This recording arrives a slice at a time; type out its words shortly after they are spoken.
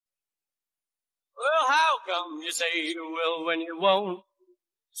come you say you will when you won't?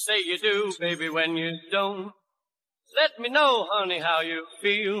 Say you do, baby, when you don't. Let me know, honey, how you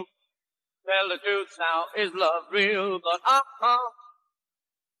feel. Tell the truth now, is love real? But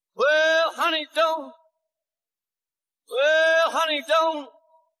well, honey, don't. Well, honey, don't.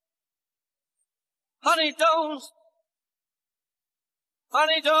 Honey, don't.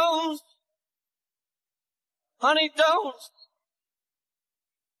 Honey, don't. Honey, don't.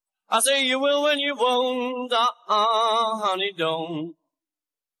 I say you will when you won't. Honey, don't.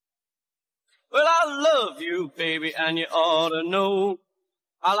 Well, I love you, baby, and you ought to know.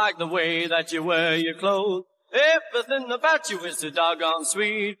 I like the way that you wear your clothes. Everything about you is so doggone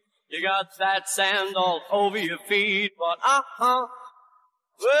sweet. You got that sand all over your feet, but well,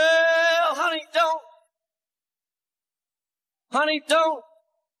 honey, don't. Honey, don't.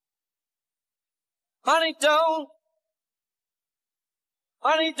 Honey, don't.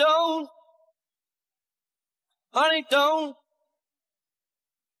 Honey, don't. Honey, don't.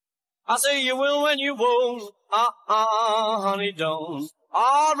 I say you will when you won't. Honey, don't.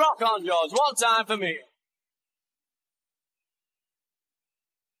 Rock on, George. One time for me.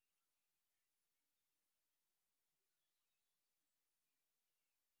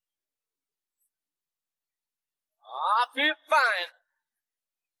 I feel fine.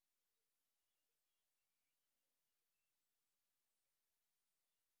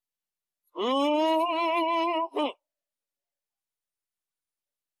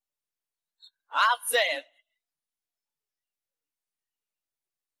 I said,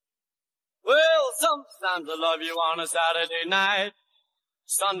 well, sometimes I love you on a Saturday night.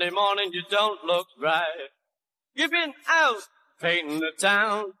 Sunday morning you don't look right. You've been out painting the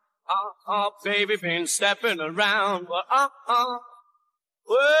town. Baby, been stepping around. But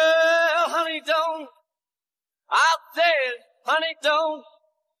well, honey, don't. I said, honey, don't.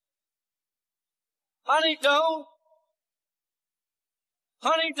 Honey, don't.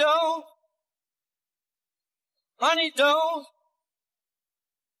 Honey, don't. Honey, don't.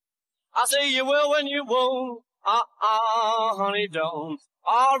 I say you will when you won't. Honey, don't.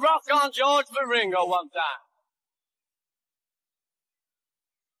 Rock on George for Ringo one time.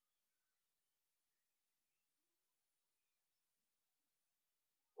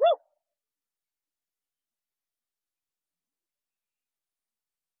 Woo!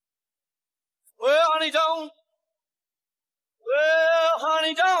 Well, honey, don't. Well,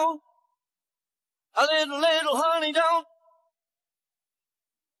 honey, don't. A little honey, don't.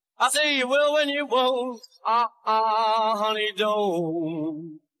 I say you will when you won't. Honey,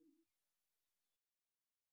 don't.